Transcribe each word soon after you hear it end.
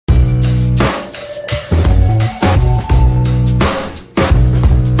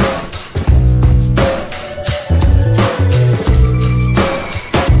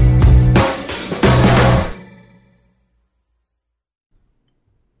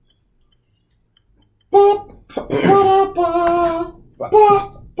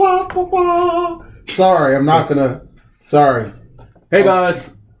Sorry, I'm not gonna. Sorry. Hey guys,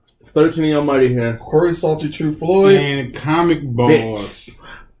 13 the Almighty here. Corey Salty True Floyd. And Comic Boss.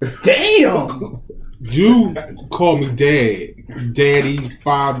 Damn! You call me dad. Daddy,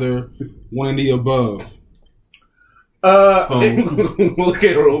 father, one of the above. Look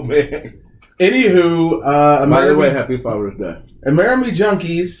at her old man. Anywho, by the way, happy Father's Day. Amerime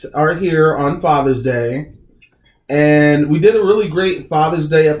Junkies are here on Father's Day. And we did a really great Father's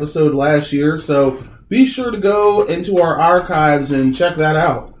Day episode last year, so be sure to go into our archives and check that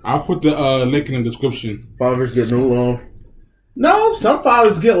out. I'll put the link in the description. Fathers get no love. No, some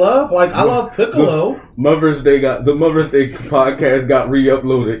fathers get love. Like, I love Piccolo. Mother's Day podcast got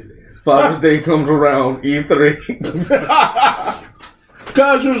re-uploaded. Father's Day comes around, E3.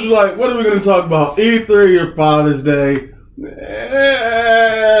 Guys was like, what are we going to talk about? E3 or Father's Day? E3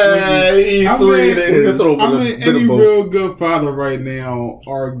 any real good father right now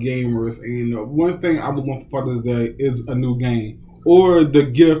are gamers. And one thing I would want for Father's Day is a new game. Or the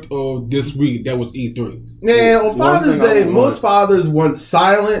gift of this week that was E3. Yeah, on Father's Day, most fathers want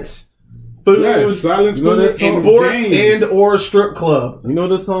silence, food, sports, and or strip club. You know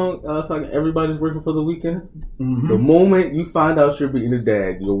the song, Everybody's Working for the Weekend? Mm-hmm. The moment you find out you're being a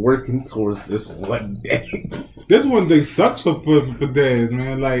dad, you're working towards this one day. This one day sucks for dads,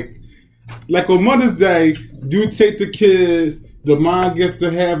 man. Like on Mother's Day, you take the kids, the mom gets to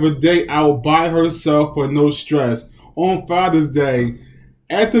have a day out by herself for no stress. On Father's Day,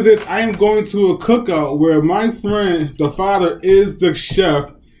 after this, I am going to a cookout where my friend, the father, is the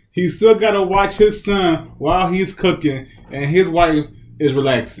chef. He still got to watch his son while he's cooking, and his wife is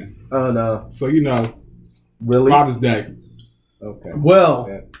relaxing. Oh, no. So, really? Father's Day. Okay. Well,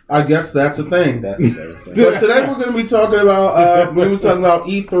 I guess that's a thing. But today we're going to be talking about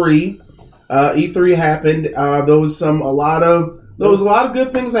E3. E3 happened. There was a lot of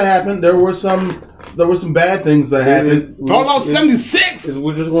good things that happened. There were some bad things that happened. Fallout 76!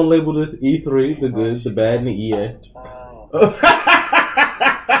 We're just going to label this E3, the good, the bad, and the EA.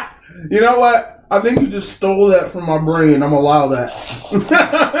 You know what? I think you just stole that from my brain. I'm going to allow that.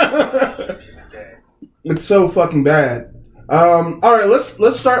 It's so fucking bad. All right,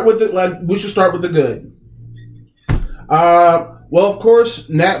 let's start with it. Like, we should start with the good. Well, of course,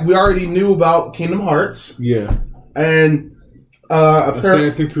 we already knew about Kingdom Hearts. Yeah. And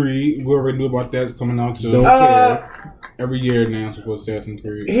Assassin's Creed, we already knew about that. It's coming out soon. Every year now for Assassin's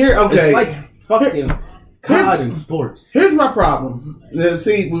Creed. Okay. It's like fucking COD in sports. Here's my problem.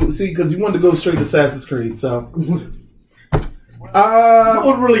 See, because you wanted to go straight to Assassin's Creed, so.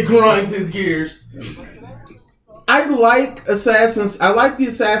 What really grinds his gears? I like the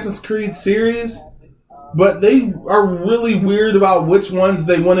Assassin's Creed series, but they are really weird about which ones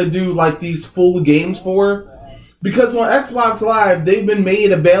they want to do like these full games for. Because on Xbox Live, they've been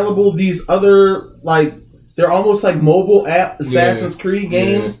made available these other, they're almost like mobile app Assassin's Creed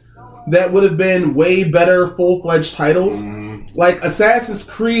games that would have been way better full-fledged titles. Like Assassin's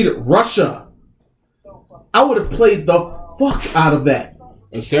Creed Russia. I would have played the fuck out of that.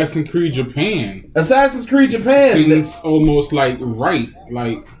 Assassin's Creed Japan. It's almost right.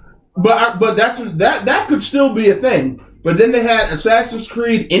 But that could still be a thing. But then they had Assassin's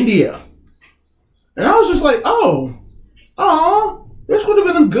Creed India. And I was just like, this would have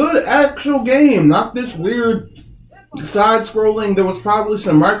been a good actual game, not this weird side-scrolling. There was probably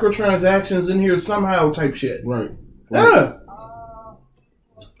some microtransactions in here somehow type shit. Right. Yeah.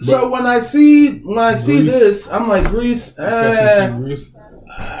 So when I see this, I'm like, Greece.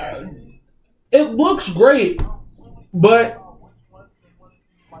 It looks great, but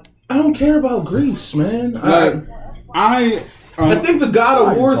I don't care about Greece, man. I think the God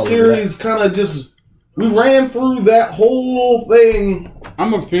of War series kind of just. We ran through that whole thing.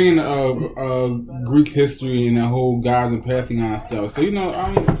 I'm a fan of Greek history and that whole gods and pantheon stuff. So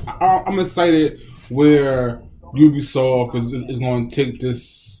I'm excited where Ubisoft is going to take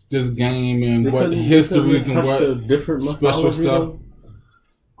this game and what histories and what different special stuff.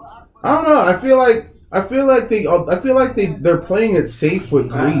 I don't know. I feel like they're playing it safe with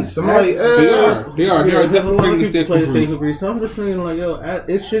Greece. I'm like, they are definitely playing it safe with Greece. So I'm just saying,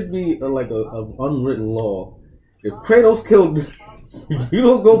 it should be like a unwritten law. If Kratos killed, you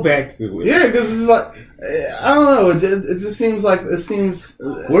don't go back to it. Yeah, because it's like, I don't know. It just seems like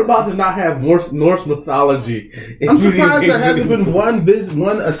we're about to not have Norse mythology. I'm surprised there hasn't been one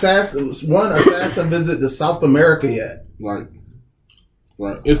assassin visit to South America yet. Right.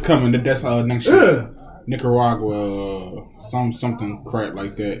 It's coming. That's next year. Yeah. Nicaragua, something crap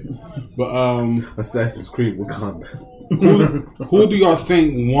like that. But Assassin's Creed Wakanda. Who do y'all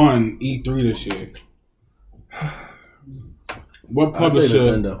think won E3 this year? What I say publisher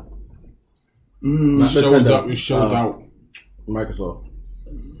Nintendo. showed Nintendo. up and showed out? Microsoft.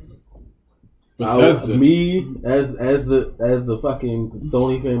 Bethesda. Me as the fucking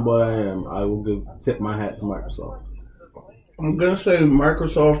Sony fanboy I am, I will tip my hat to Microsoft. I'm gonna say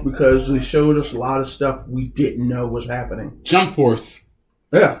Microsoft because they showed us a lot of stuff we didn't know was happening. Jump Force.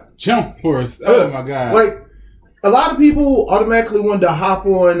 Yeah. Jump Force. Oh my god. Like a lot of people automatically wanted to hop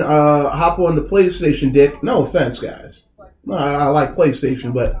on the PlayStation dick. No offense, guys. No, I like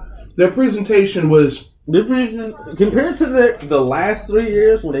PlayStation, but their presentation was Compared to the last 3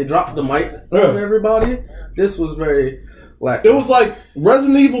 years when they dropped the mic on everybody, this was very like it was like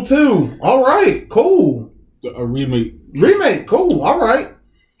Resident Evil 2. All right, cool. A remake. Remake, cool. All right.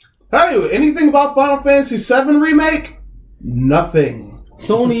 Hey, anything about Final Fantasy VII remake? Nothing.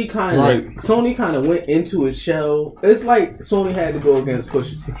 Sony kind of went into its shell. It's like Sony had to go against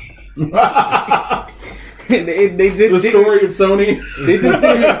Pusha T. they just the story of Sony. They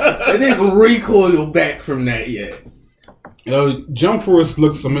didn't recoil back from that yet. Jump Force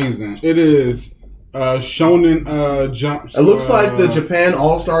looks amazing. It is shonen jumps. It looks like the Japan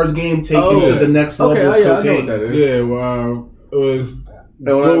All Stars game taken to the next level of cocaine. Yeah, it was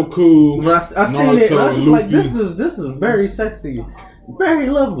Goku. When I seen it, I was just like, this is very sexy, very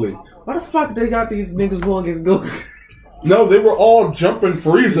lovely. Why the fuck they got these niggas going against Goku? No, they were all jumping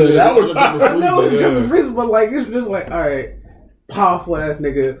Frieza. Yeah, that was jumping Frieza, but like it's just like, all right, powerful ass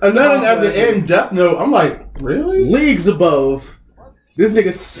nigga. And then at the end, Death Note, I'm like, really? Leagues above, this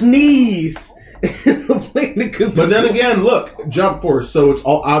nigga sneeze. But then again, look, Jump Force, so it's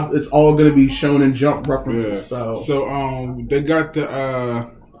all going to be shown in Jump references. Yeah. So they got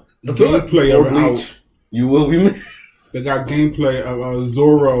the gameplay of out. You will be missed. They got gameplay of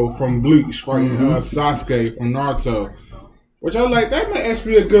Zoro from Bleach fighting Sasuke from Naruto, which I was like, that might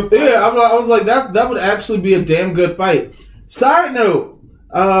actually be a good fight. Yeah, I was like, that would actually be a damn good fight. Side note,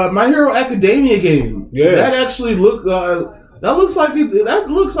 My Hero Academia game. Yeah, that actually looks like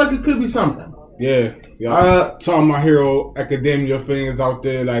it could be something. Yeah. Talking My Hero Academia fans out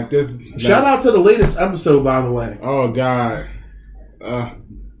there like this. Shout out to the latest episode, by the way. Oh God.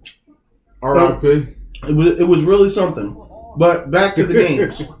 R.I.P. It was really something. But back to the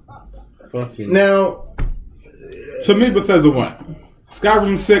games. Now, to me, Bethesda won.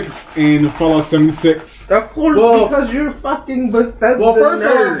 Skyrim 6 and Fallout 76. Of course, because you're fucking Bethesda. Well, first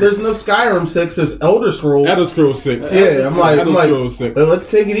nerd. off, there's no Skyrim 6. There's Elder Scrolls. Elder Scrolls 6. Yeah, I'm like, Scrolls 6.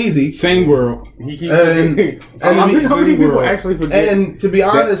 Let's take it easy. Same world. And how many people actually forget? And to be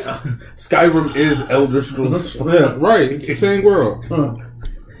honest, Skyrim is Elder Scrolls. Yeah, right. It's the same world.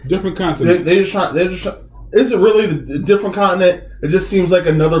 Different continent. They're just trying. Is it really the different continent? It just seems like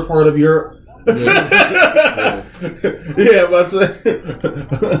another part of Europe. Yeah, but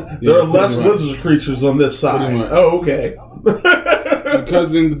there are less lizard creatures on this side. Oh, okay.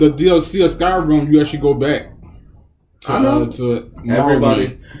 Because in the DLC of Skyrim, you actually go back to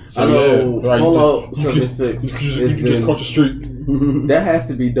everybody. So, I know Fallout 76. You can just cross the street. That has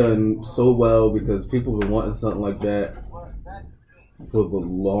to be done so well because people have been wanting something like that for the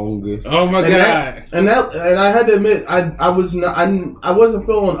longest. Oh my god! And I had to admit, I wasn't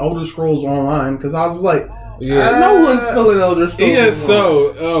feeling Elder Scrolls Online because I was like, no one's feeling Elder Scrolls. Yeah,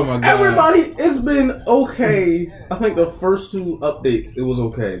 so oh my god! Everybody, it's been okay. I think the first 2 updates it was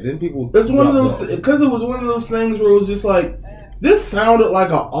okay. Then people, it's one of those because it was one of those things where it was just like this sounded like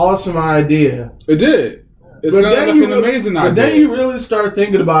an awesome idea. It did. It sounded like an amazing idea. But then you really start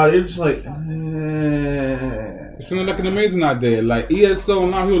thinking about it. It's just like. It sounded like an amazing idea. Like ESO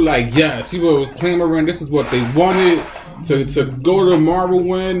now, he was like, yes, people was clamoring. This is what they wanted to go to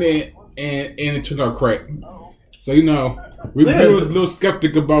Morrowind, and it turned out crap. So we was a little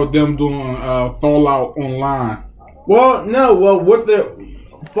skeptic about them doing Fallout Online. Well, no, with the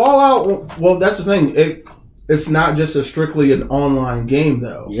Fallout, that's the thing. It's not just strictly an online game,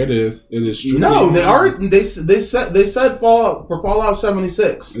 though. Yeah, it is. It is. No, they said Fallout for Fallout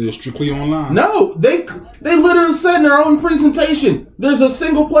 76. It is strictly online. No, they literally said in their own presentation, there's a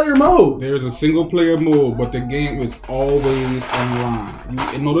single player mode. There's a single player mode, but the game is always online.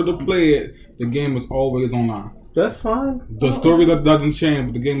 In order to play it, the game is always online. That's fine. The story that doesn't change,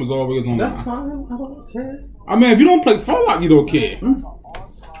 but the game is always online. That's fine. I don't care. I mean, if you don't play Fallout, you don't care.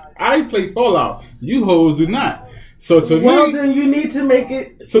 I play Fallout. You hoes do not. So to me, then you need to make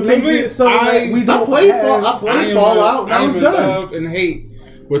it. So to me, I played Fallout. That was done. Love and hate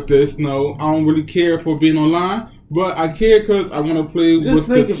with this. No, I don't really care for being online, but I care because I want to play with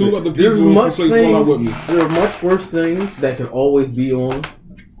the 2 other people who play Fallout with me. There are much worse things that can always be on.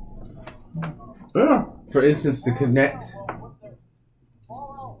 Yeah. For instance, to connect.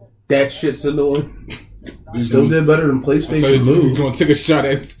 That shit's annoying. Still did better than PlayStation so you're Move. going to take a shot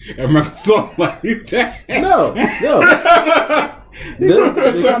at Microsoft like that? No.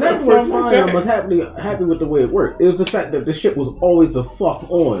 The network fine was happy with the way it worked. It was the fact that the shit was always the fuck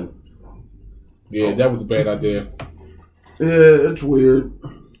on. Yeah, that was a bad idea. Yeah, it's weird.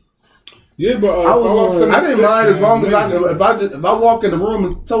 Yeah, but I didn't mind as long as if I walk in the room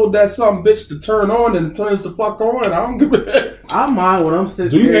and told that some bitch to turn on and it turns the fuck on, I don't give a shit. I mind when I'm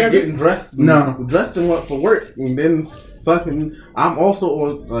sitting there getting dressed. Dressed in what for work, and then fucking. I'm also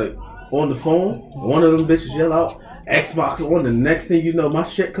on the phone. One of them bitches yell out Xbox on. The next thing you know, my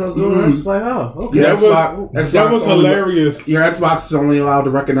shit comes on. I'm just like, oh, okay. Yeah, Xbox that was hilarious. Your Xbox is only allowed to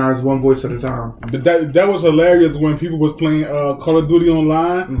recognize one voice at a time. But that was hilarious when people was playing Call of Duty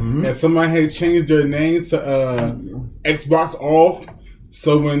online and somebody had changed their name to Xbox off.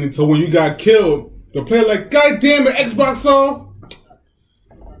 So when you got killed, the player like, God damn it, Xbox off.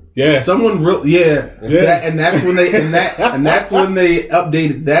 Yeah, someone and that's when they that's when they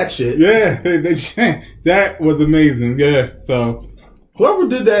updated that shit. Yeah, that was amazing. Yeah, so whoever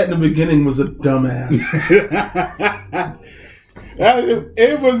did that in the beginning was a dumbass.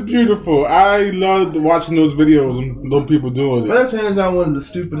 It was beautiful. I loved watching those videos and those people doing it. That's hands down one of the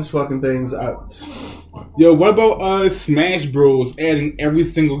stupidest fucking things out. Yo, what about Smash Bros. Adding every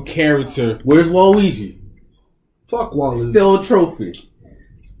single character? Where's Waluigi? Fuck Waluigi. Still a trophy.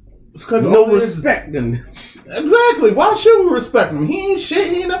 It's because no respect him. Exactly. Why should we respect him? He ain't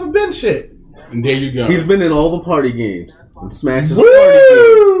shit. He ain't never been shit. And there you go. He's been in all the party games. And Smash is a party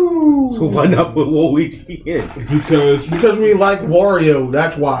game. So why not put Waluigi in? Because we like Wario.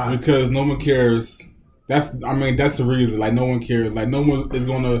 That's why. Because no one cares. That's the reason. Like no one cares. Like no one is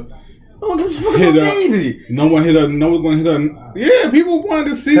gonna. Hit Daisy. No one's gonna hit her. Yeah, people wanted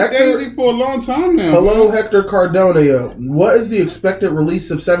to see Daisy for a long time now. Hello, Hector Cardona. What is the expected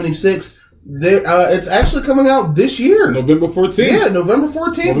release of 76? It's actually coming out this year. November 14th. Yeah, November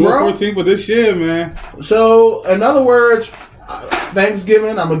 14th, bro. November 14th of this year, man. So, in other words,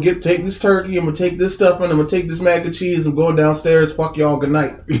 Thanksgiving, I'm going to take this turkey, I'm going to take this stuffing, I'm going to take this mac and cheese, I'm going downstairs, fuck y'all, good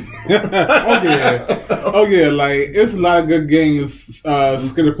night. Oh yeah, like, it's a lot of good games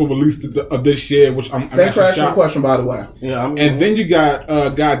scheduled for release of this year, which I'm Thanks for asking the question, by the way. Yeah, and then you got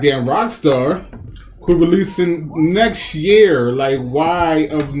goddamn Rockstar, who releasing next year, like, why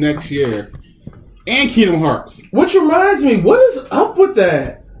of next year? And Kingdom Hearts. Which reminds me, what is up with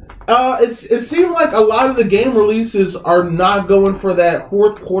that? It seemed like a lot of the game releases are not going for that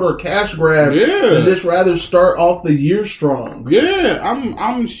fourth quarter cash grab. Yeah, and just rather start off the year strong. Yeah,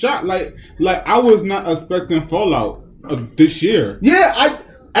 I'm shocked. Like I was not expecting Fallout this year. Yeah,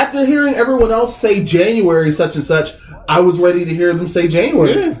 after hearing everyone else say January such and such, I was ready to hear them say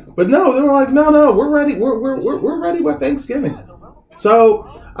January. Yeah. But no, they were like, no, we're ready. We're ready by Thanksgiving.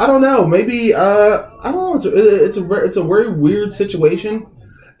 So I don't know. Maybe I don't know. It's a very weird situation.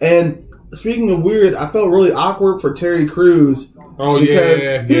 And speaking of weird, I felt really awkward for Terry Crews. Oh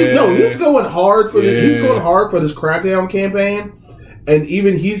because he's going hard for he's going hard for this Crackdown campaign, and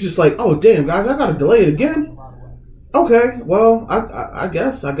even he's just like, oh damn guys, I gotta delay it again. Okay, well I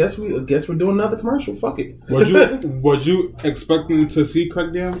guess we're doing another commercial. Fuck it. Was you expecting to see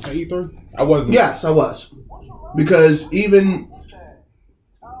Crackdown at E3? I wasn't. Yes, I was, because even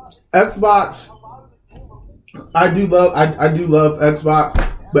Xbox, I do love Xbox.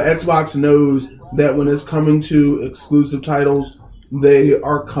 But Xbox knows that when it's coming to exclusive titles, they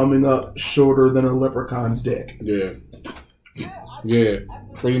are coming up shorter than a leprechaun's dick. Yeah,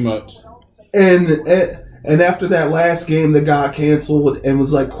 pretty much. And after that last game that got canceled and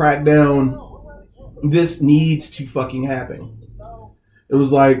was like Crackdown, this needs to fucking happen. It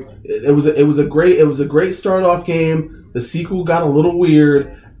was like it was a great start off game. The sequel got a little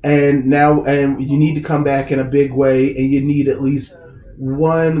weird, and you need to come back in a big way, and you need at least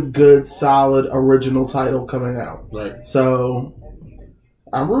one good, solid, original title coming out. Right. So,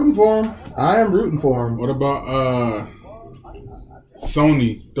 I'm rooting for him. I am rooting for him. What about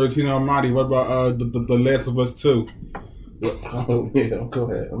Sony, 13 Almighty? What about the Last of Us 2? Oh, yeah, go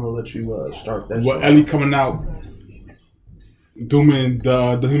ahead. I'm going to let you start that. What, Ellie coming out, dooming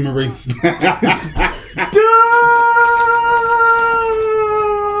the human race. Doom!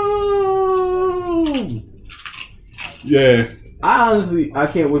 Yeah. I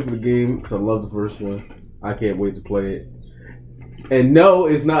can't wait for the game because I love the first one. I can't wait to play it. And no,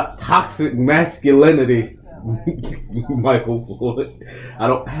 it's not toxic masculinity, Michael Floyd. I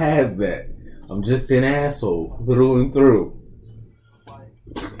don't have that. I'm just an asshole through and through.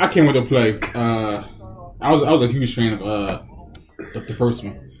 I can't wait to play. I was a huge fan of the first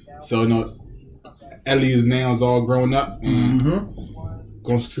one. So Ellie is now all grown up. And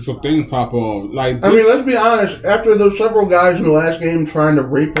gonna see some things pop off. Like, I mean, let's be honest. After those several guys in the last game trying to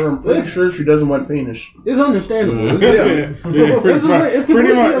rape her, I'm pretty sure she doesn't want penis. It's understandable. yeah, It's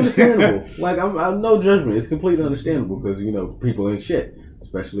completely much. understandable. Like I'm no judgment. It's completely understandable because people ain't shit,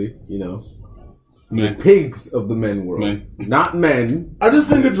 especially the pigs of the men world, not men. I just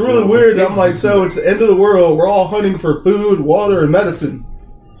think it's really weird. I'm like, so it's the end of the world. We're all hunting for food, water, and medicine.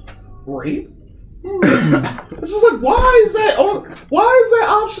 Rape? It's just like, why is that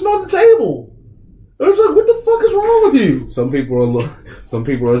option on the table? It's like, what the fuck is wrong with you? Some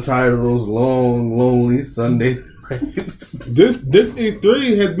people are tired of those long, lonely Sunday nights. This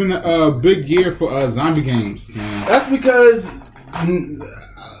E3 has been a big year for zombie games. Man. That's because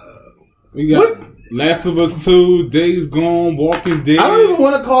We got Last of Us 2, Days Gone, Walking Dead. I don't even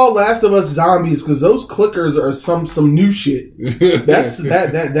want to call Last of Us zombies because those clickers are some new shit. That's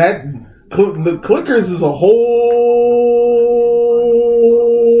the clickers is a whole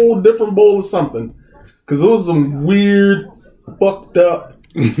different bowl of something. Because those are some weird, fucked up.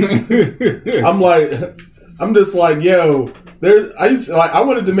 I'm just like, yo. I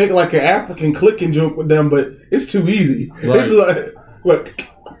wanted to make like an African clicking joke with them, but it's too easy. Right. It's like, what?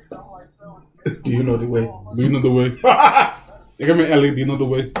 Do you know the way? Do you know the way? Come here, Ellie. Do you know the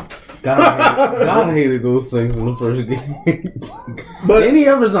way? God hated those things in the first game. But any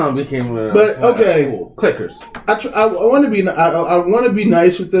other zombie came around. But okay, cool. Clickers. I want to be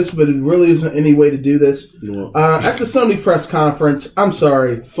nice with this, but it really isn't any way to do this. At the Sony press conference, I'm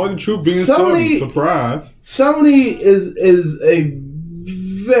sorry, Sony True being Sony. Surprise. Sony is a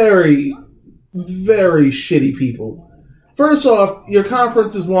very, very shitty people. First off, your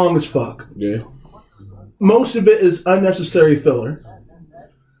conference is long as fuck. Yeah. Most of it is unnecessary filler.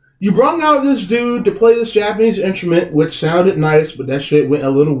 You brought out this dude to play this Japanese instrument, which sounded nice, but that shit went a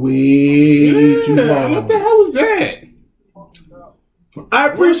little way too long. What the hell was that? I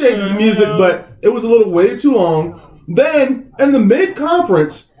appreciate the music, but it was a little way too long. Then, in the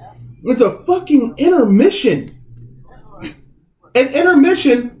mid-conference, it's a fucking intermission. An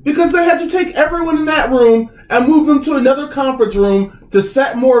intermission because they had to take everyone in that room and move them to another conference room to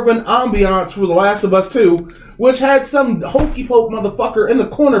set more of an ambiance for The Last of Us 2, which had some hokey-poke motherfucker in the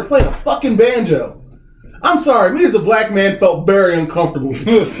corner playing a fucking banjo. I'm sorry, me as a black man felt very uncomfortable.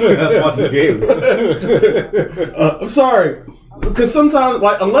 I'm sorry. Because sometimes,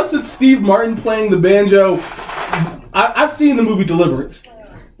 like, unless it's Steve Martin playing the banjo, I've seen the movie Deliverance.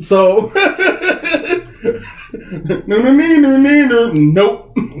 So...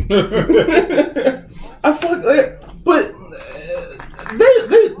 Nope. I fuck it, but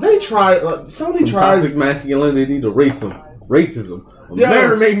they try. Sony tries toxic masculinity to racism. Yo.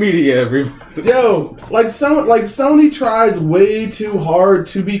 Amerime media, everybody. Yo, Sony tries way too hard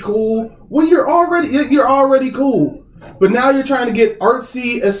to be cool when you're already cool. But now you're trying to get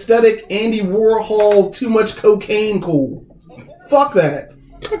artsy, aesthetic, Andy Warhol, too much cocaine cool. Fuck that.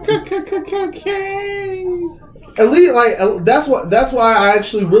 At least, that's why I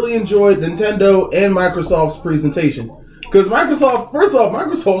actually really enjoyed Nintendo and Microsoft's presentation. Because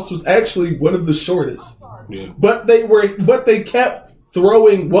Microsoft's was actually one of the shortest. Yeah. But they kept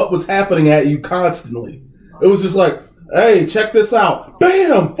throwing what was happening at you constantly. It was just like, hey, check this out.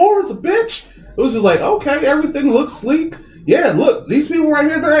 Bam! Forza, bitch! It was just like, okay, everything looks sleek. Yeah, look, these people right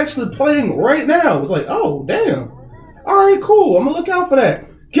here, they're actually playing right now. It was like, oh, damn. Alright, cool. I'm gonna look out for that.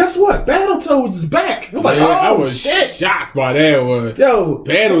 Guess what? Battletoads is back. We're like, I was shit. shocked by that one. Yo,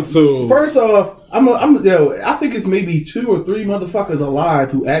 Battletoads. First off, I think it's maybe 2 or 3 motherfuckers alive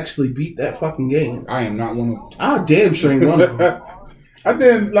who actually beat that fucking game. I am not one of them. I damn sure ain't one of them. I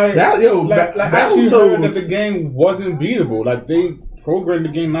didn't like that. Yo, I actually heard that Battletoads. the game wasn't beatable. Like they programmed the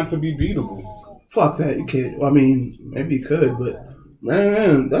game not to be beatable. Fuck that, you can't. I mean, maybe you could, but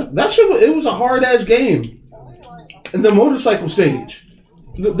man, that shit. It was a hard ass game. And the motorcycle stage.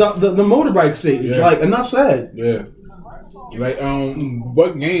 The motorbike stage, Yeah. like, enough said. Yeah. Like,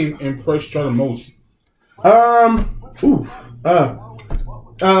 what game impressed you the most? Me,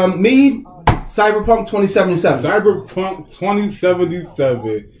 Cyberpunk 2077. Cyberpunk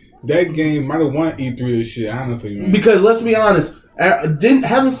 2077. That game might have won E3 this shit, honestly, man. Because let's be honest,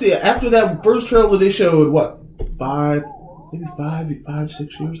 haven't seen it after that first trailer they showed. What, 5,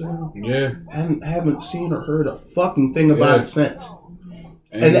 6 years ago? Yeah. Haven't seen or heard a fucking thing about it since.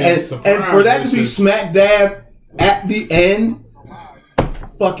 And for that to be smack dab at the end,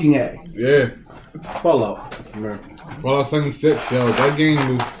 fucking A. Yeah. Fallout 76, yo, that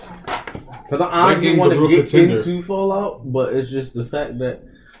game was. Because I honestly want to get into Fallout, but it's just the fact that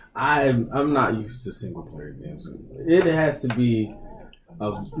I'm not used to single player games. It has to be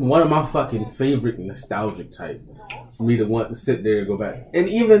one of my fucking favorite nostalgic type for me to want to sit there and go back. And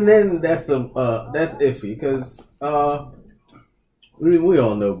even then, that's iffy because we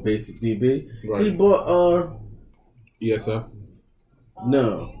all know Basic DB. Right. He bought Yes, sir.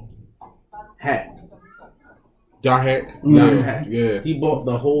 no hat. Dot Hack. Yeah. He bought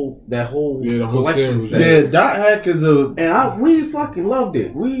the whole collection series. set. Yeah, Dot Hack is a. And we fucking loved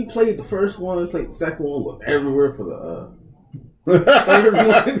it. We played the first one, played the second one, looked everywhere for the third one.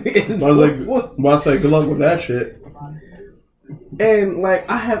 I was like, good luck with that shit. And like,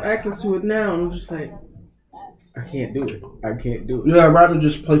 I have access to it now, and I'm just like, I can't do it. Yeah, I'd rather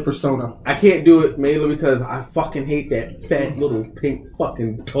just play Persona. I can't do it mainly because I fucking hate that fat little pink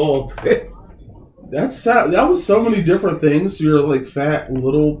fucking dog thing. That was so many different things. You're like fat,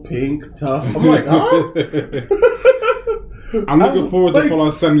 little, pink, tough. I'm like, huh? I'm looking forward to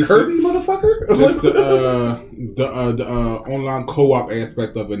Fallout 76. Kirby, motherfucker. Just the online co-op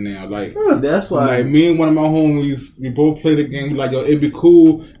aspect of it now. Like that's why. Like me and one of my homies, we both play the game. Like, yo, it'd be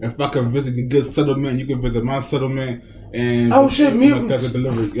cool if I could visit your good settlement. You can visit my settlement and mutants.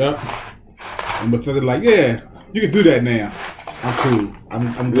 Delivery. Yep. And Bethesda like, yeah, you can do that now. I'm cool.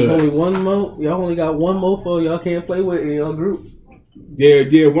 I'm good. There's only one y'all only got one mofo y'all can't play with in your group.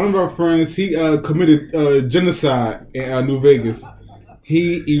 Yeah. One of our friends, he committed genocide in New Vegas.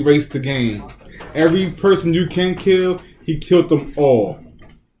 He erased the game. Every person you can kill, he killed them all.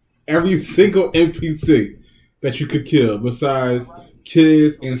 Every single NPC that you could kill, besides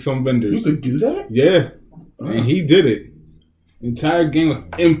kids and some vendors. You could do that? Yeah. And he did it. The entire game was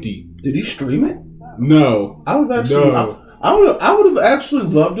empty. Did he stream it? No. I would actually. No. I would have actually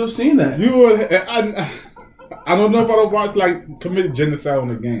loved to have seen that. You would. I don't know if I would watch like commit genocide on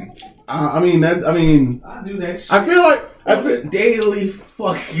the game. I mean, I do that shit. I feel like daily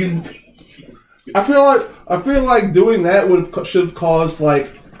fucking peace. I feel like doing that should have caused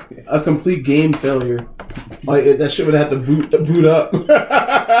like a complete game failure. Like that shit would have to boot up.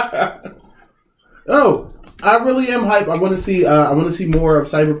 Oh, I really am hyped. I want to see more of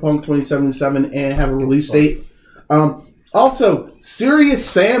Cyberpunk 2077 and have a release date. Also, Serious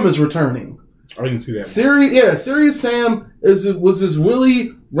Sam is returning. I didn't see that. Serious Sam was this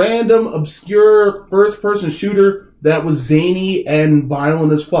really random, obscure first-person shooter that was zany and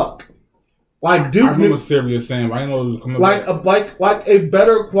violent as fuck. Like Duke. I remember Serious Sam. I didn't know it was coming. Like a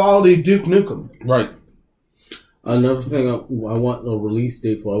better quality Duke Nukem. Right. Another thing I want a release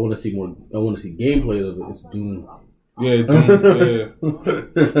date for. I want to see more. I want to see gameplay of it. It's Doom. Yeah, Doom.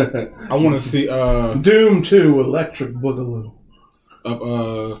 Yeah. I want to see Doom 2 Electric Boogaloo.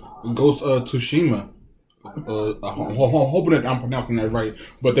 Ghost Tsushima. I'm hoping that I'm pronouncing that right.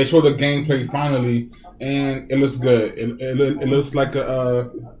 But they showed the gameplay finally, and it looks good. It looks like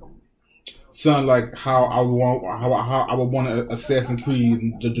something like how I would want Assassin's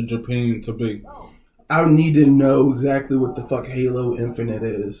Creed Japan to be. I need to know exactly what the fuck Halo Infinite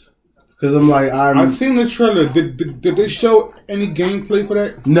is. Because I've seen the trailer. Did they show any gameplay for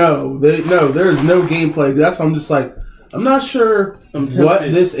that? No, there's no gameplay. That's why I'm just like, I'm not sure what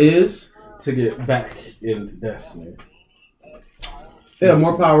this is. To get back into Destiny. Yeah,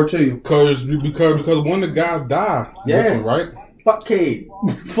 more power to you. Because one of the guys died. Yeah. This one, right? Fuck Cade.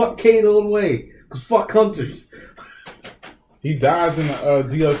 Fuck Cade all the way. Because fuck Hunters. He dies in the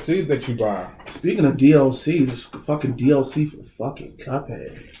DLC that you buy. Speaking of DLC, there's fucking DLC for fucking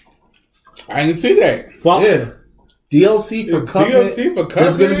Cuphead. I didn't see that. Fuck. Yeah. DLC for Cuphead. DLC for Cuphead?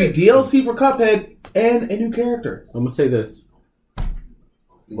 There's going to be DLC for Cuphead and a new character. I'm going to say this.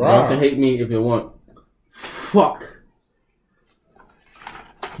 Wow. Y'all can hate me if you want. Fuck.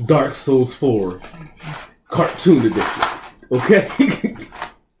 Dark Souls 4 Cartoon Edition. Okay?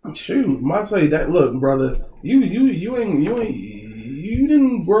 Shoot, I might say that. Look, brother, you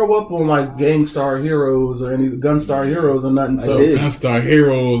didn't grow up on like Gangstar Heroes or any Gunstar Heroes or nothing. So Gunstar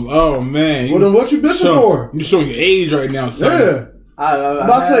Heroes. Oh man. Well, then what you bitching for? You're showing your age right now, son. Yeah.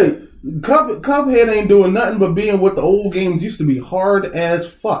 I say Cuphead ain't doing nothing but being what the old games used to be, hard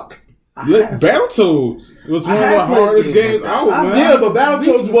as fuck. Battletoads. It was one of the hardest games out, man. Yeah, but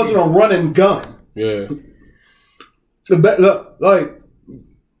Battletoads wasn't a run and gun. Yeah. Like.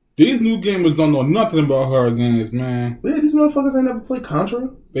 These new gamers don't know nothing about hard games, man. Yeah, these motherfuckers ain't never played Contra.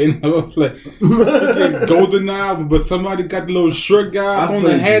 They never played GoldenEye, but somebody got the little short guy on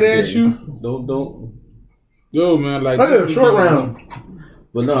the head at you. Don't. Yo, man, like short round.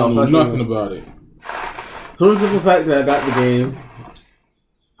 But no, I don't know nothing about it. So the simple fact that I got the game,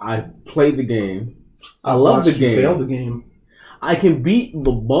 I played the game, I love the game. Failed the game. I can beat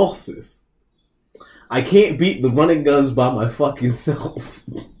the bosses. I can't beat the running guns by my fucking self.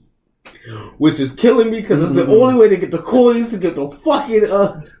 which is killing me because it's the only way to get the coins to get the fucking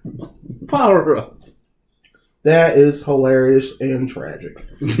power ups. That is hilarious and tragic.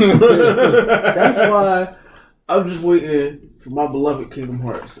 That's why I'm just waiting for my beloved Kingdom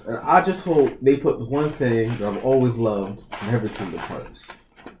Hearts, and I just hope they put the one thing that I've always loved in every Kingdom Hearts: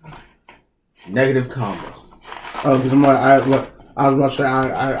 negative combo. Oh, because I'm like, I was about to say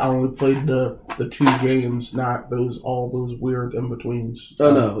I only played the 2 games, not all those weird in betweens.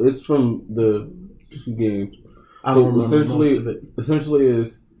 Oh no, it's from the 2 games. I don't remember most of it. Essentially,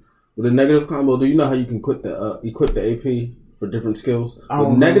 is with a negative combo. Do you know how you can equip the AP for different skills?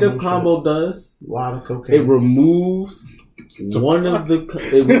 What negative combo does, a lot of cocaine. it removes one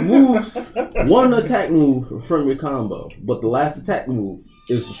attack move from your combo, but the last attack move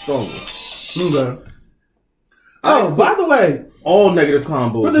is the strongest. Okay. Oh, by the way, all negative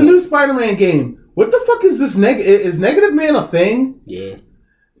combos for the new Spider-Man game. What the fuck is this? Is Negative Man a thing? Yeah.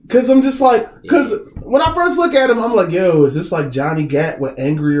 Because I'm just like, when I first look at him, I'm like, yo, is this like Johnny Gat with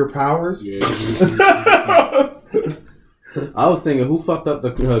angrier powers? Yeah. I was thinking, who fucked up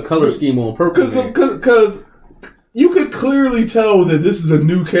the color scheme on purpose? Because you could clearly tell that this is a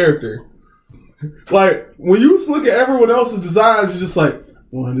new character. Like, when you look at everyone else's designs, you're just like,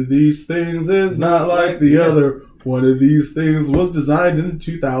 one of these things is not like the other. One of these things was designed in the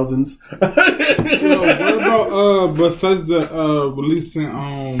 2000s. So what about Bethesda releasing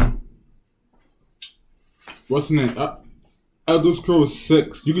what's the name? Elder Scrolls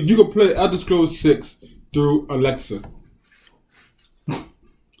 6. You could play Elder Scrolls 6 through Alexa. I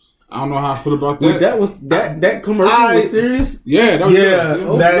don't know how I feel about that. Wait, that commercial was serious? Yeah, that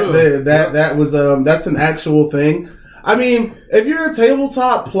was that was that's an actual thing. I mean, if you're a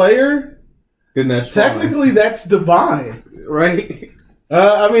tabletop player, then that's technically fine. That's divine, right?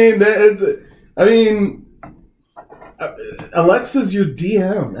 Alexa's your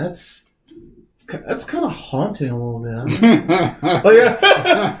DM. That's kind of haunting a little bit.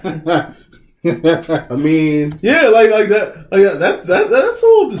 I mean, yeah, like that. That's a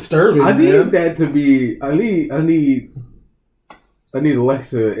little disturbing. I need that to be. I need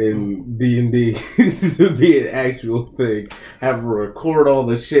Alexa in D&D to be an actual thing. Have her record all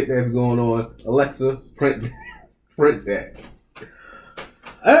the shit that's going on. Alexa, print that.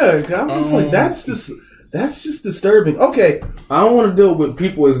 I'm just like, that's just disturbing. Okay, I don't want to deal with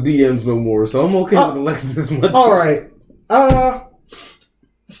people as DMs no more, so I'm okay with Alexa as much. All right,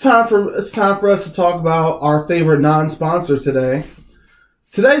 it's time for us to talk about our favorite non-sponsor today.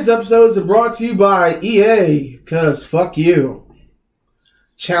 Today's episode is brought to you by EA, cause fuck you.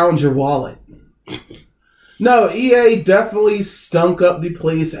 Challenge your wallet. No, EA definitely stunk up the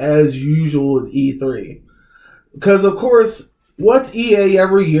place as usual at E3. Because, of course, what's EA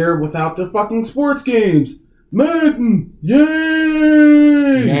every year without their fucking sports games? Madden!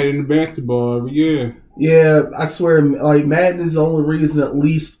 Yay! Madden basketball every year. Yeah, I swear, like, Madden is the only reason at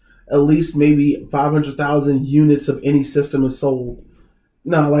least maybe 500,000 units of any system is sold.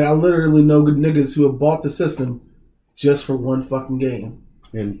 No, like, I literally know good niggas who have bought the system just for one fucking game.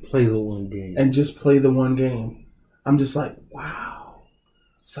 And play the one game. And just play the one game. I'm just like, wow.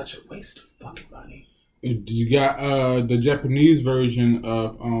 Such a waste of fucking money. You got the Japanese version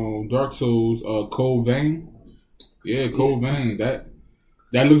of Dark Souls, Cold Vein. Yeah, Cold Vein. That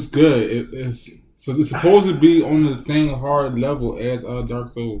looks good. It's supposed to be on the same hard level as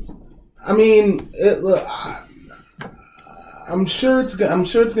Dark Souls. I mean, I'm sure it's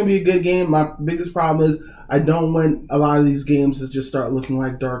gonna be a good game. My biggest problem is I don't want a lot of these games to just start looking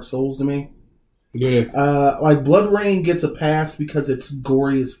like Dark Souls to me. Yeah. Like Blood Rain gets a pass because it's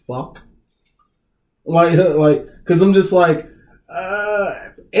gory as fuck. Like, because I'm just like,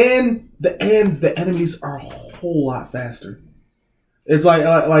 and the enemies are a whole lot faster. It's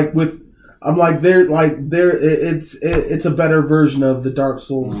it's a better version of the Dark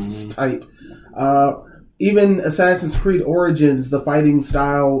Souls type. Even Assassin's Creed Origins, the fighting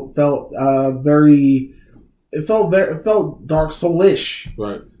style felt it felt Dark Soul-ish.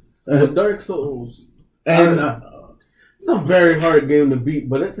 Right. But Dark Souls, and it's a very hard game to beat,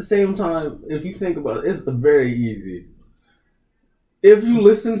 but at the same time, if you think about it, it's very easy. If you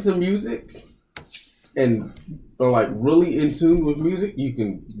listen to music and are like really in tune with music, you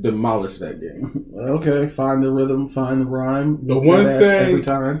can demolish that game. Okay, find the rhythm, find the rhyme. The one thing every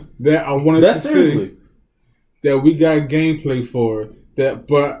time that I wanted to see that we got gameplay for that,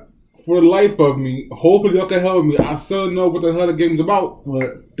 but for the life of me, hopefully y'all can help me. I still know what the hell the game's about.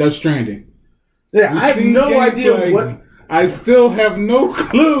 What? Death Stranding. Yeah, I have no idea what. I still have no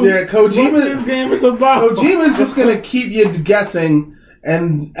clue. Yeah, Kojima. What this game is about. Kojima's just gonna keep you guessing,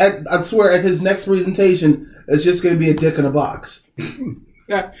 and I swear at his next presentation, it's just gonna be a dick in a box.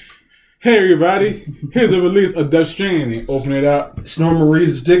 Hey everybody, here's a release of Death Stranding. Open it up. It's Norman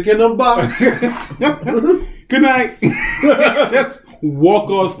Reedus' dick in a box. Good night. Just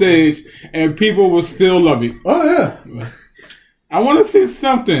walk off stage and people will still love it. Oh yeah. I want to see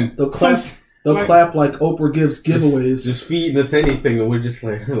something. They'll clap. They'll clap like Oprah gives giveaways. Just feeding us anything, and we're just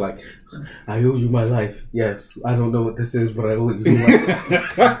like, I owe you my life. Yes, I don't know what this is, but I owe you my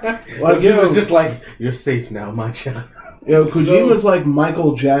life. Like, was just like, you're safe now, my child. Yo, Kojima's like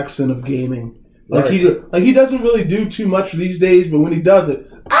Michael Jackson of gaming. Like he doesn't really do too much these days, but when he does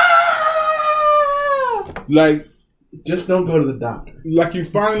it, like, just don't go to the doctor. Like you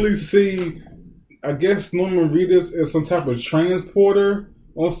finally see, I guess Norman Reedus is some type of transporter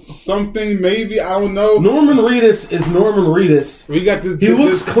or something. Maybe, I don't know. Norman Reedus is Norman Reedus. We got this. He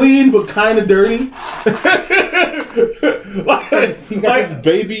looks clean but kind of dirty. He got this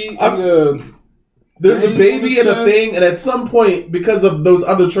baby. There's a baby and a thing, and at some point, because of those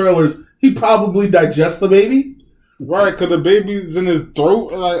other trailers, he probably digests the baby. Right, because the baby's in his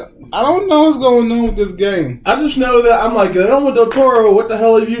throat. Like, I don't know what's going on with this game. I just know that I'm like, Guillermo del Toro, what the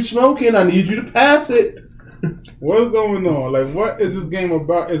hell are you smoking? I need you to pass it. What's going on? Like, what is this game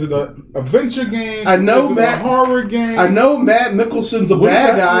about? Is it an adventure game? I know is it a horror game? I know Matt Nicholson's a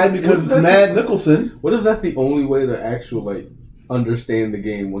bad guy because it's Matt Nicholson. What if that's the only way to actually understand the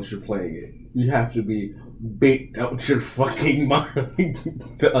game once you're playing it? You have to be baked out your fucking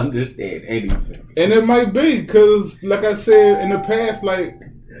mind to understand anything. And it might be, because, like I said in the past, like,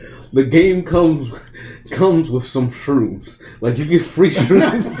 the game comes with some shrooms. Like, you get free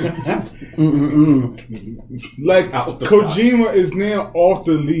shrooms. Like, Kojima is now off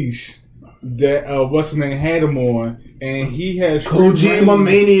the leash that, what's his name, had him on. And he has Kojima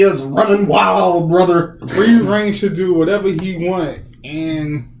Mania's running wild, brother. Free reign to do whatever he want.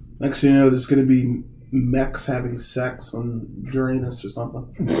 And next thing you know, there's going to be mechs having sex on Uranus or something.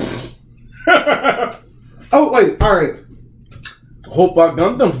 Oh, wait, alright. Hope our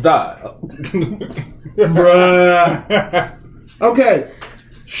Gundams die. Bruh. Okay.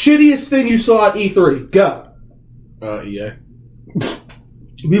 Shittiest thing you saw at E3. Go. Yeah.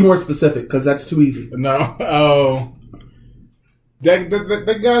 Be more specific, because that's too easy. No. Oh.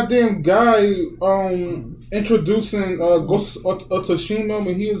 That goddamn guy introducing Ghost of Tsushima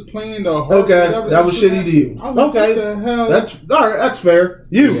when he was playing the heart. Okay, that was shitty to you. Okay, what the hell? That's all right. That's fair.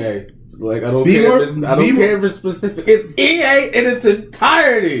 You. EA. Like, I don't care if it's specific. It's EA in its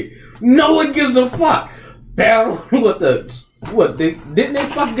entirety. No one gives a fuck. Battle. Didn't they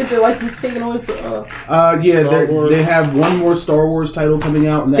fucking get their license taken away for yeah, they have one more Star Wars title coming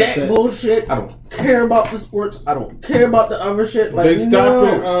out, and that's that it. bullshit. I don't care about the sports. I don't care about the other shit. Like, they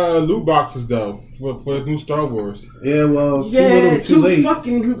stopped loot boxes though for the new Star Wars. Yeah, well, too late.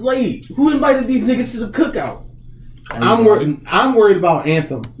 Fucking late. Who invited these niggas to the cookout? I'm worried about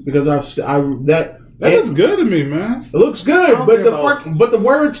Anthem because that looks good to me, man. It looks good, but the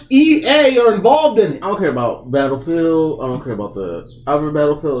words EA are involved in it. I don't care about Battlefield. I don't care about the other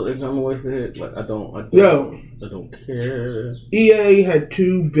Battlefield. I'm a waste of it. Like, I don't care. EA had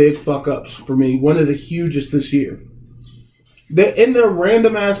two big fuck ups for me. One of the hugest this year. In their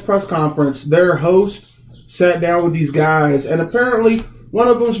random ass press conference, their host sat down with these guys, and apparently one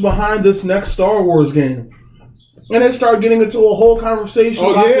of them's behind this next Star Wars game. And they start getting into a whole conversation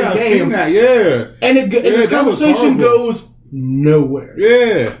about this game. I've seen that, yeah. And this conversation goes nowhere.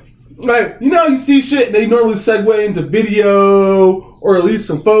 Yeah. Like, you see shit, and they normally segue into video or at least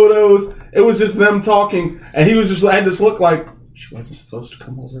some photos. It was just them talking, and he was just had this look like, she wasn't supposed to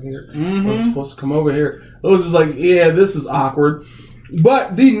come over here. Wasn't supposed to come over here. It was just like, yeah, this is awkward.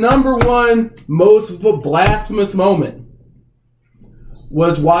 But the number one most blasphemous moment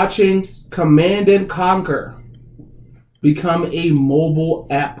was watching Command and Conquer become a mobile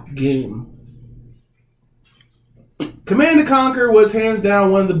app game. Command & Conquer was hands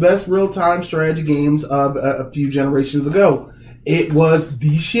down one of the best real-time strategy games of a few generations ago. It was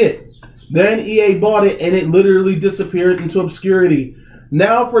the shit. Then EA bought it and it literally disappeared into obscurity.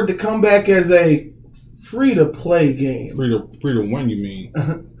 Now for it to come back as a free-to-play game. Free to win, you mean?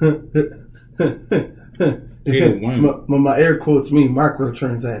 Free to win. My air quotes mean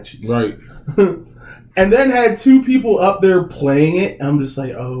microtransactions. Right. And then had two people up there playing it. I'm just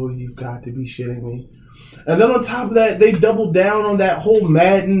like, oh, you've got to be shitting me. And then on top of that, they doubled down on that whole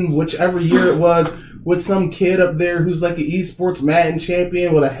Madden, whichever year it was, with some kid up there who's like an esports Madden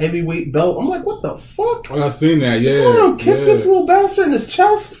champion with a heavyweight belt. I'm like, what the fuck? I've seen that, yeah. Someone kick this little bastard in his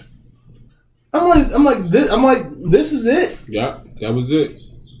chest. I'm like, this is it. Yeah, that was it.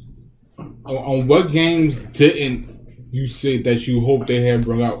 On what games didn't you say that you hope they had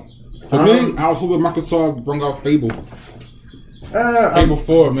brought out? For me, I was hoping Microsoft brought out Fable. Fable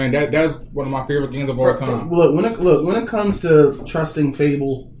 4, man, that's one of my favorite games of all time. Look, when it comes to trusting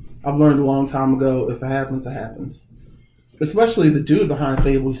Fable, I've learned a long time ago. If it happens, it happens. Especially the dude behind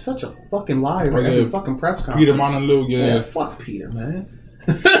Fable. He's such a fucking liar at every fucking press conference. Peter Molyneux, yeah. Fuck Peter, man.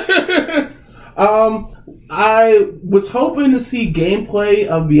 I was hoping to see gameplay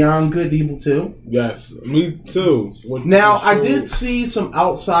of Beyond Good and Evil 2. Yes, me too. Now, I did see some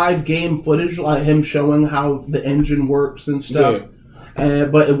outside game footage, like him showing how the engine works and stuff,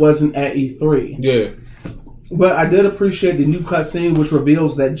 but it wasn't at E3. Yeah. But I did appreciate the new cutscene, which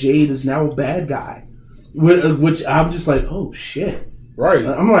reveals that Jade is now a bad guy. Which I'm just like, oh shit. Right.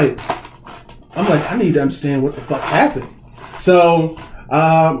 I'm like, I need to understand what the fuck happened. So,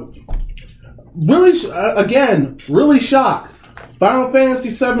 really shocked. Final Fantasy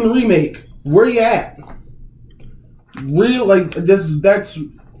VII Remake, where you at? That's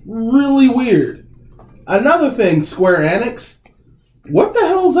really weird. Another thing, Square Enix, what the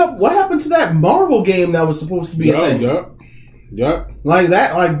hell's up? What happened to that Marvel game that was supposed to be a thing? Yep. Like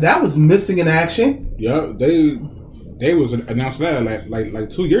that was missing in action. Yeah, they was announced that like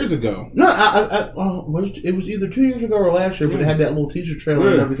 2 years ago. No, it was either 2 years ago or last year, but it had that little teaser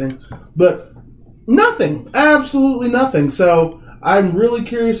trailer and everything. But nothing, absolutely nothing. So I'm really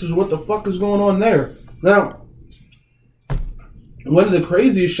curious as to what the fuck is going on there. Now, one of the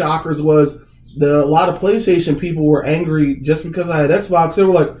craziest shockers was a lot of PlayStation people were angry just because I had Xbox. They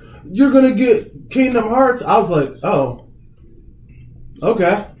were like, "You're gonna get Kingdom Hearts." I was like, "Oh,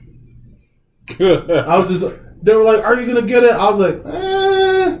 okay." I was just. They were like, "Are you gonna get it?" I was like,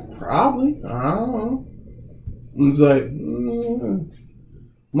 "Probably. I don't know." It's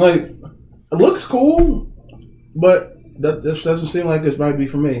like, it looks cool, but that just doesn't seem like it might be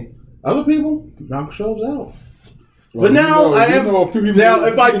for me. Other people knock shelves out. Well, but now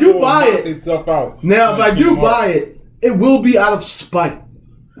if I do buy it, it will be out of spite.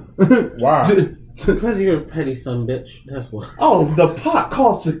 Wow. Because you're a petty son bitch. That's why. Oh, the pot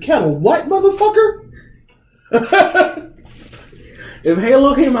calls the kettle. What, motherfucker? If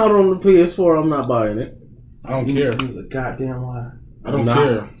Halo came out on the PS4, I'm not buying it. I don't care. It was a goddamn lie. I don't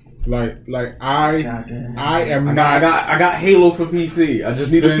care. I got Halo for PC. I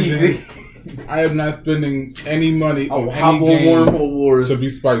just need a PC. I am not spending any money on any game to be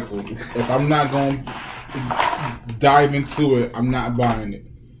spiteful. If I'm not going to dive into it, I'm not buying it.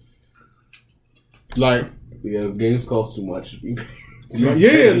 Games cost too much. To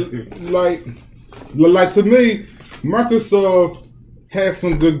me, Microsoft had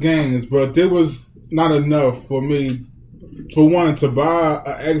some good games, but there was not enough for me, for one, to buy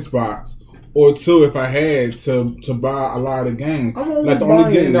an Xbox, or two, if I had to buy a lot of games. The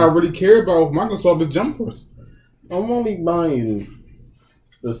only game that I really care about with Microsoft is Jump Force. I'm only buying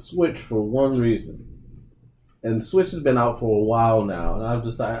the Switch for one reason. And the Switch has been out for a while now, and I've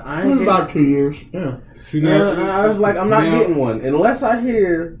decided about 2 years. Yeah. I was like, I'm not getting one unless I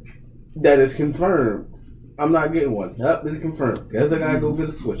hear that it's confirmed. I'm not getting one. Yep, it's confirmed. Guess I gotta go get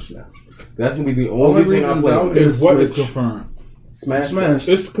a Switch now. That's gonna be the only thing I'm playing. What is confirmed? Smash.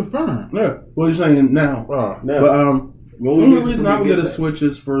 It's confirmed. Yeah. What are you saying now? No. But the only reason I would get a Switch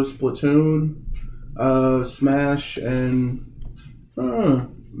is for Splatoon, Smash, and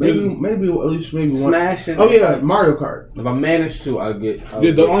maybe at least one. Smash and Mario Kart. If I manage to,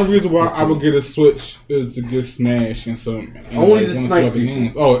 the only reason why I would get a Switch is to get Smash and some only the snipe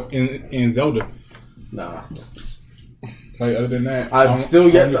games. Oh, and Zelda. Nah. Other than that, I've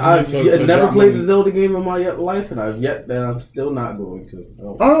never played a Zelda game in my life, and I'm still not going to.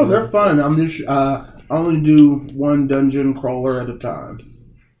 Oh, they're fun. I'm just I only do one dungeon crawler at a time.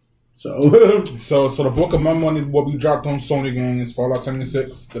 So the bulk of my money will be dropped on Sony games. Fallout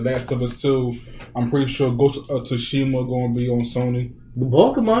 76, The Last of Us 2. I'm pretty sure Ghost of Tsushima going to be on Sony. The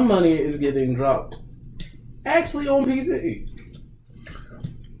bulk of my money is getting dropped actually on PC.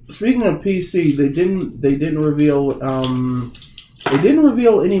 Speaking of PC, they didn't reveal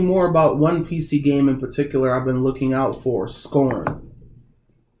any more about one PC game in particular I've been looking out for, Scorn.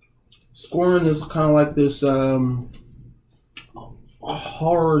 Scorn is kind of like this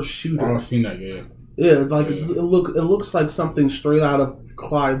horror shooter. I've seen that, yeah. Yeah, it looks like something straight out of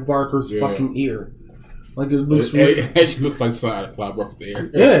Clive Barker's fucking ear. Like it looks. It actually looks like something out of Clive Barker's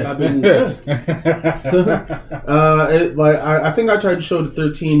ear. Yeah, I think I tried to show the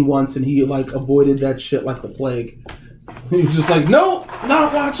 13 once, and he avoided that shit like the plague. He was just like, "No,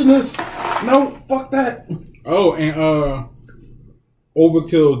 not watching this. No, fuck that." Oh, and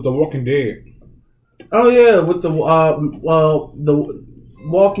Overkill, The Walking Dead. Oh yeah, with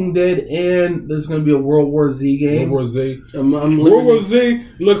Walking Dead, and there's going to be a World War Z game. World War Z. World War Z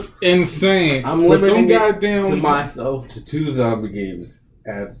looks insane. I'm limiting it to myself to 2 zombie games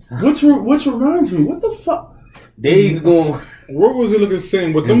at a time. Which reminds me, what the fuck? Days Gone. World War Z looks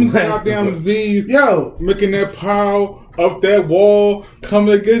insane, but them goddamn Z's, making that pile up that wall,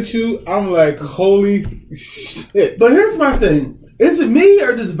 coming to get you. I'm like, holy shit. But here's my thing: is it me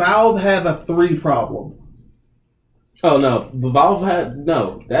or does Valve have a 3 problem? Oh no, the Valve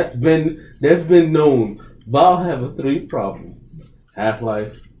that's been known. Valve have a 3 problem.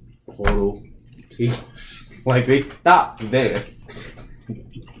 Half-Life, Portal, like they stopped there.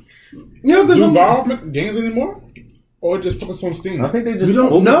 You know, do Valve make games anymore, or just focus on Steam? I think they just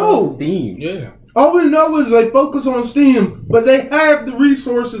focus on Steam. Yeah. All we know is they focus on Steam, but they have the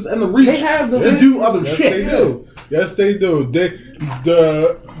resources and the reach to do other shit. They do. Yes, they do.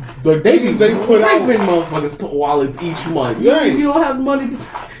 The games they put out, motherfuckers put wallets each month. Yeah. You don't have money to.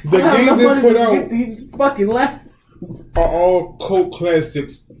 The games they put out get these fucking laughs. are all cult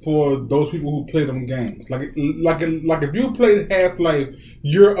classics for those people who play them games. Like if you played Half-Life,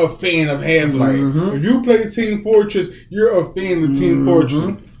 you're a fan of Half-Life. Mm-hmm. If you play Team Fortress, you're a fan of Team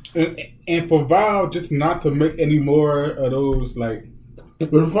Fortress. And for Valve, just not to make any more of those, like.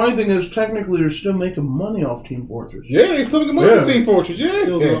 But the funny thing is, technically, they're still making money off Team Fortress. Yeah, they still making money off Team Fortress. Yeah.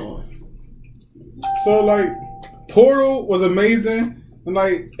 So like, Portal was amazing. And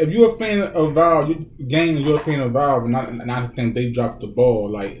like, if you're a fan of Valve, you're a fan of Valve, and not think they dropped the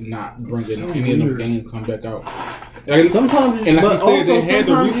ball, like not bringing any of them games come back out. Like, sometimes, and like but you said, also they had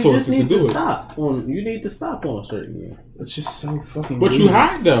the resources to do it. You need to stop on a certain game. It's just so fucking. But weird. you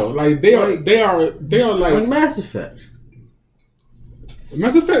hide though, like they are like Mass Effect.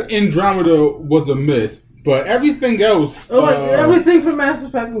 Mass Effect Andromeda was a miss, but everything else, everything from Mass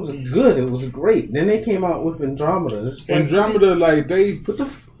Effect was good. It was great. Then they came out with Andromeda. Andromeda, like they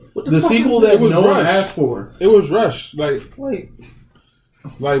what the sequel that no one asked for. It was rushed, like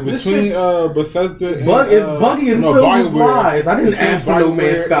between Bethesda and it's buggy and filled with lies. I didn't ask for No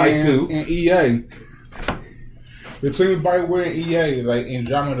Man's Sky 2 and EA. Between BioWare and EA, like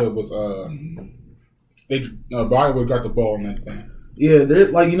Andromeda was BioWare got the ball on that thing. Yeah,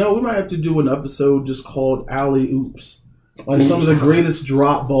 we might have to do an episode just called Alley Oops, like some of the greatest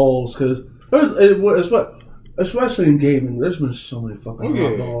drop balls, because especially in gaming, there's been so many fucking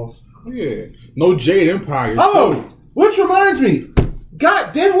drop balls. Yeah, no Jade Empire. Oh, which reminds me,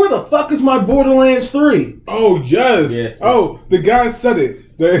 God damn, where the fuck is my Borderlands 3? Oh yes. Yeah. Oh, the guy said it.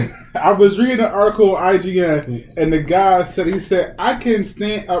 I was reading an article on IGN, and the guy said, I can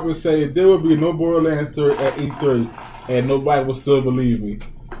stand up and say there will be no Borderlands 3 at E3, and nobody will still believe me.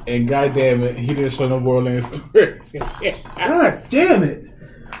 And goddamn it, he didn't show no Borderlands 3. God damn it.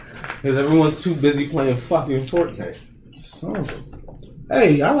 Because everyone's too busy playing fucking Fortnite. Son of a...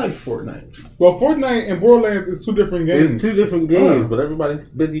 Hey, I like Fortnite. Well, Fortnite and Borderlands is 2 different games. It's 2 different games, but everybody's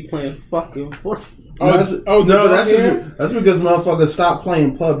busy playing fucking Fortnite. That's because motherfuckers stopped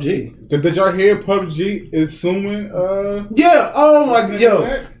playing PUBG. Did y'all hear PUBG is suing? Yeah. Oh my.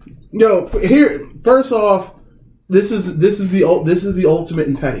 Yo. Here. First off, this is the ultimate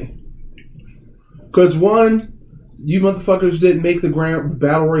in petty. Because one, you motherfuckers didn't make the Grand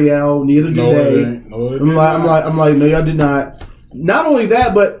Battle Royale. Neither did they. I'm like, no, y'all did not. Not only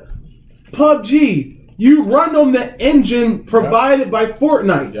that, but PUBG, you run on the engine provided by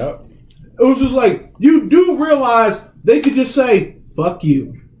Fortnite. Yep. It was just like, you do realize they could just say, fuck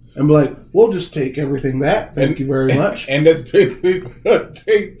you. And be like, we'll just take everything back. Thank you very much. And that's basically what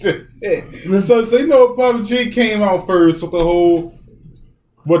they did. So you know, PUBG came out first with the whole,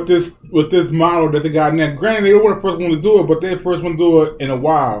 with this model that they got now. Granted, they weren't the first one to do it, but they're the first one to do it in a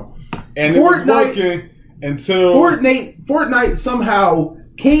while. And it was working until Fortnite somehow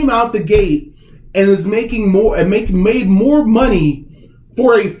came out the gate and is making more and made more money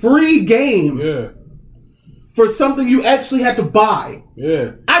for a free game. Yeah. For something you actually had to buy.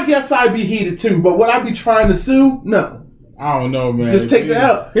 Yeah. I guess I'd be heated too, but would I be trying to sue? No. I don't know, man. Just take that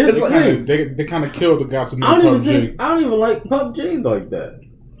out. They kind of killed the guys who made PUBG. I don't even like PUBG like that.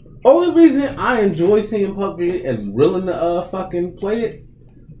 Only reason I enjoy seeing PUBG and willing to fucking play it,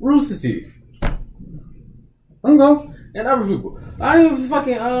 Rooster Teeth. Okay. And other people. I don't even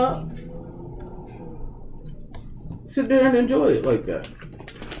fucking sit there and enjoy it like that.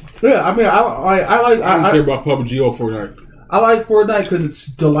 Yeah, I mean, I don't care about PUBG or Fortnite. I like Fortnite because it's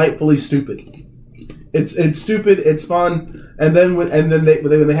delightfully stupid. It's stupid. It's fun. And then when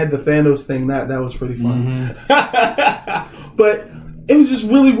they had the Thanos thing, that was pretty fun. Mm-hmm. But it was just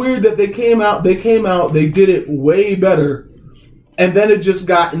really weird that they came out. They did it way better, and then it just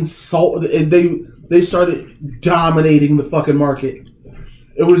got insulted. They started dominating the fucking market.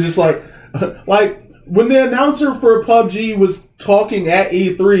 It was just like when the announcer for PUBG was talking at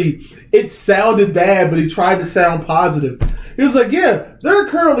E3, it sounded bad, but he tried to sound positive. He was like, yeah, there are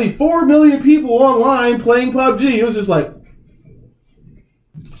currently 4 million people online playing PUBG. It was just like...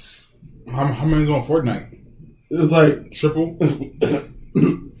 How many's on Fortnite? It was like... Triple?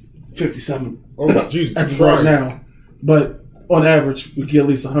 57. Oh, Jesus That's Christ. right now. But on average, we get at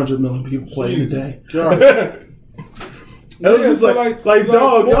least 100 million people playing a day. It was just like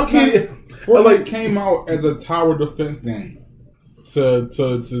dog, y'all can't... Fortnite came out as a tower defense game to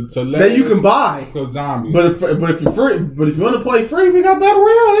let that you can buy zombies. But if you're free, but if you want to play free, we got Battle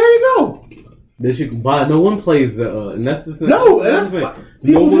Royale. There you go. That you can buy. No one plays and that's the thing. No, and that's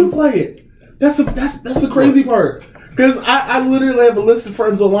people do play it. That's the crazy part. Because I literally have a list of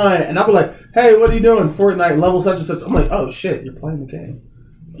friends online, and I'll be like, "Hey, what are you doing? Fortnite level such and such." I'm like, "Oh shit, you're playing the game."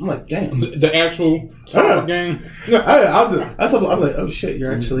 I'm like, "Damn, the actual tower game." I'm like, "Oh shit,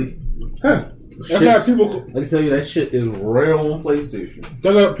 you're actually." Huh. People, I can tell you that shit is real on PlayStation.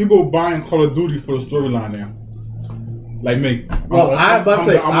 There's like people buying Call of Duty for the storyline now. Like me. Well,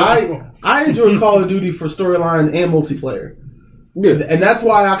 I enjoy Call of Duty for storyline and multiplayer. Yeah. And that's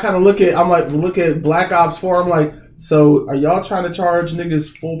why I kind of look at Black Ops 4. I'm like, so are y'all trying to charge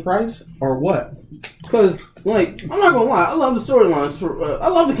niggas full price or what? Because, like, I'm not gonna lie, I love the storylines. I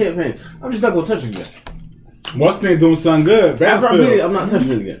love the campaign. I'm just not gonna touch it again. What's they doing something good? After I beat it, I'm not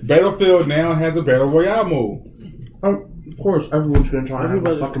touching it again. Battlefield now has a battle royale mode. Of course, everyone's gonna try to have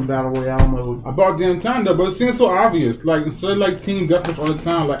a fucking battle royale mode. About damn time though, but it seems so obvious. Like instead of like team deathmatch all the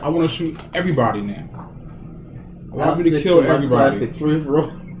time, like I want to shoot everybody now. I want me to kill everybody. Classic free for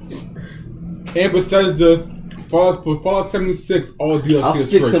all. And Bethesda, Fallout 76, all DLC I'll is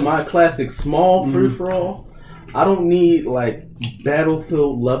stick free. to my classic small free for all. I don't need like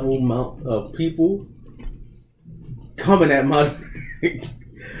Battlefield level amount of people coming at my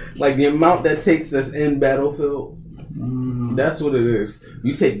like the amount that takes that's in Battlefield. That's what it is.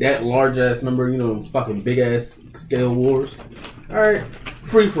 You take that large ass number, fucking big ass scale wars. Alright,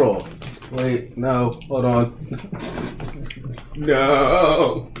 free for all. Wait, no, hold on.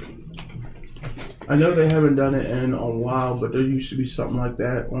 No. I know they haven't done it in a while, but there used to be something like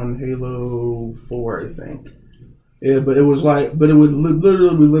that on Halo 4, I think. Yeah, but it was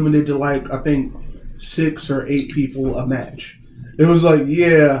literally be limited to like, I think 6 or 8 people a match. It was like,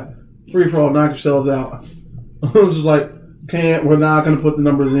 yeah, free for all, knock yourselves out. It was just like, we're not going to put the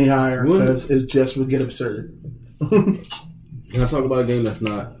numbers any higher because it just would get absurd. Can I talk about a game that's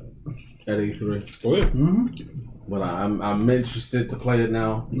not at E3? Oh yeah. But I'm interested to play it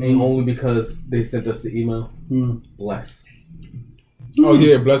now, ain't only because they sent us the email. Bless. Oh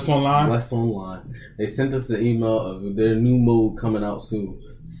yeah, Bless Online. Bless Online. They sent us the email of their new mode coming out soon.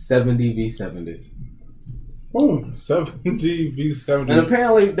 70v70. Oh, 70v70. And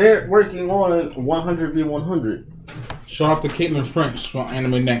apparently they're working on 100v100. Shout out to Caitlin French from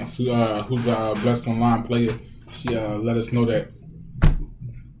Anime Next, who's a Blessed Online player. She let us know that.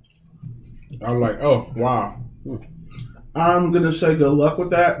 I was like, oh, wow. I'm going to say good luck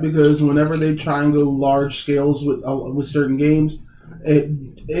with that because whenever they try and go large scales with certain games,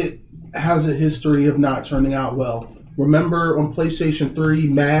 it has a history of not turning out well. Remember on PlayStation 3,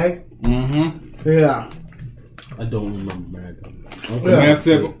 MAG? Mm-hmm. Yeah. I don't remember MAG.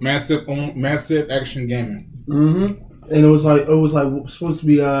 Okay. Massive action gaming. Mm-hmm. And it was supposed to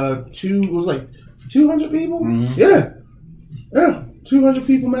be 200 people? Mm-hmm. Yeah. 200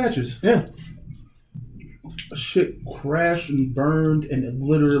 people matches. Yeah. Shit crashed and burned and it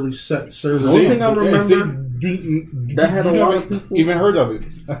literally set servers. The only thing I remember that had a lot of people even heard of it.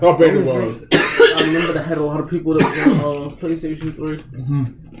 How bad it was. I remember that had a lot of people that was on PlayStation 3.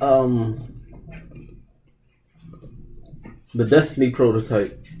 Mm-hmm. The Destiny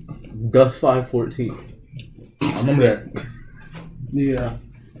prototype, Dust 514. I remember that. Yeah.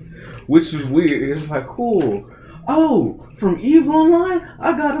 Which is weird. It's like, cool. Oh, from EVE Online?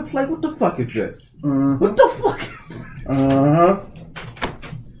 I gotta play. What the fuck is this? What the fuck is this? Uh-huh.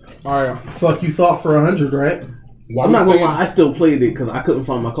 Alright. Fuck, you thought for 100, right? I'm not gonna lie, I still played it because I couldn't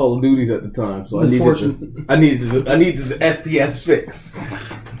find my Call of Duties at the time. So Misfortune. I needed the FPS fix.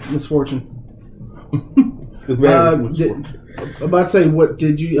 Misfortune. I'm about to say, what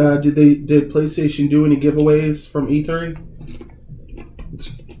did you did PlayStation do any giveaways from E3?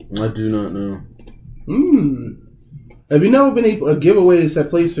 I do not know. Have you know of any giveaways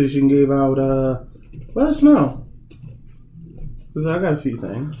that PlayStation gave out? Let us know. Because I got a few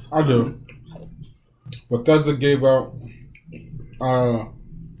things. I do. Bethesda gave out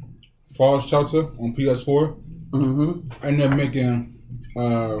Fallout Shelter on PS4. Mm-hmm. And they're making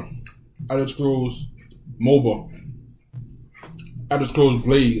Elder Scrolls MOBA. Elder Scrolls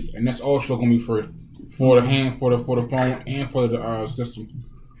Blades, and that's also gonna be free for the phone, and for the system.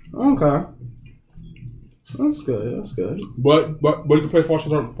 Okay. That's good. That's good. But you can play Fall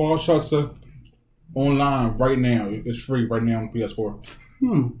Shelter online right now. It's free right now on PS4.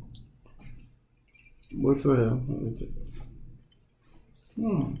 What's that?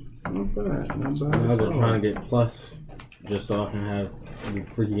 Not bad. Not bad. I've been trying to get Plus just so I can have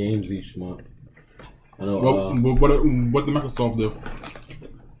free games each month. I know. What did Microsoft do?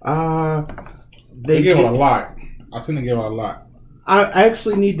 They gave out a lot. I think they gave out a lot. I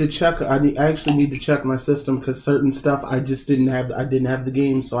actually need to check. I actually need to check my system because certain stuff I just didn't have. I didn't have the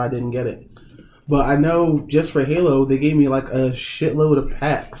game, so I didn't get it. But I know just for Halo, they gave me like a shitload of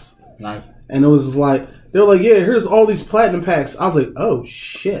packs. Nice. And it was like they were like, "Yeah, here's all these platinum packs." I was like, "Oh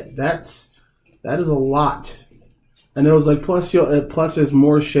shit, that is a lot." And it was like, plus there's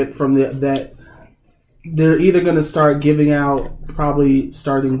more shit from that they're either gonna start giving out probably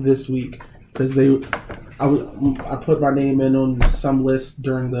starting this week because I put my name in on some list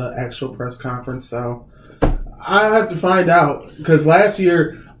during the actual press conference, so I have to find out because last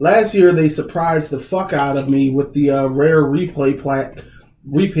year they surprised the fuck out of me with the rare replay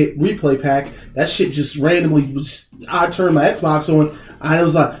pack. That shit just randomly I turned my Xbox on and it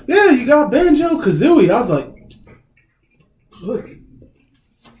was like, yeah, you got Banjo-Kazooie. I was like, look,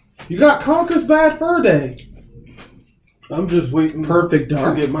 you got Conker's Bad Fur Day. I'm just waiting Perfect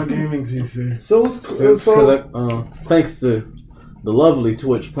Dark to get my gaming PC. So it's cool. Thanks to the lovely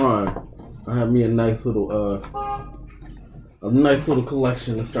Twitch Prime, I have me a nice little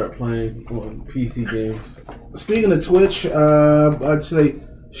collection to start playing on PC games. Speaking of Twitch, I'd say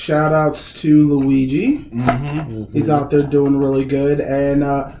shout outs to Luigi. He's out there doing really good, and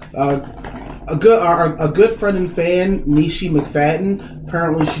a good friend and fan, Nishi McFadden.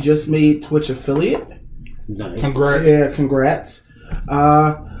 Apparently, she just made Twitch affiliate. Nice. Congrats. Yeah, congrats.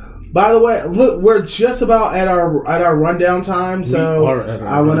 By the way, look, we're just about at our rundown time, so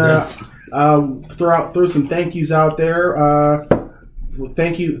I want to throw some thank yous out there.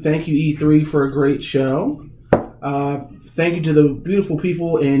 Thank you E3 for a great show. Thank you to the beautiful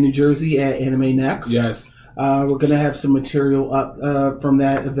people in New Jersey at Anime Next. Yes. We're gonna have some material up from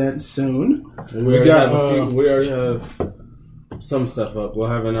that event soon. We already have some stuff up. We'll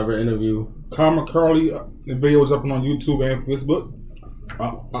have another interview. Karma Curly, the video is up on YouTube and Facebook.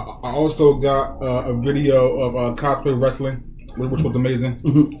 I also got a video of cosplay wrestling, which was amazing.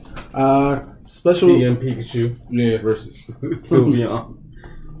 Special CM Pikachu versus Sylveon.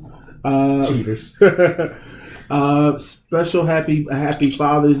 Cheaters. Special happy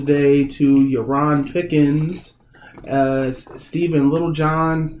Father's Day to Yaron Pickens, Stephen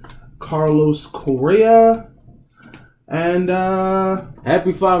Littlejohn, Carlos Correa, and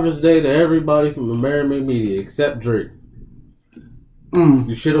Happy Father's Day to everybody from Amerime Media except Drake.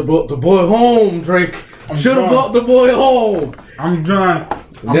 You should have brought the boy home, Drake. Should have brought the boy home. I'm done.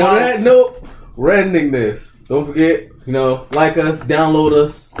 Now that note, we're ending this. Don't forget, like us, download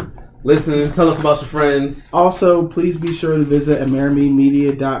us, listen, tell us about your friends. Also, please be sure to visit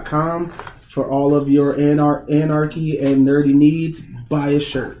AmerimeMedia.com for all of your anarchy and nerdy needs. Buy a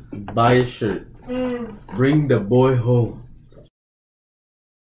shirt. Buy a shirt. Bring the boy home.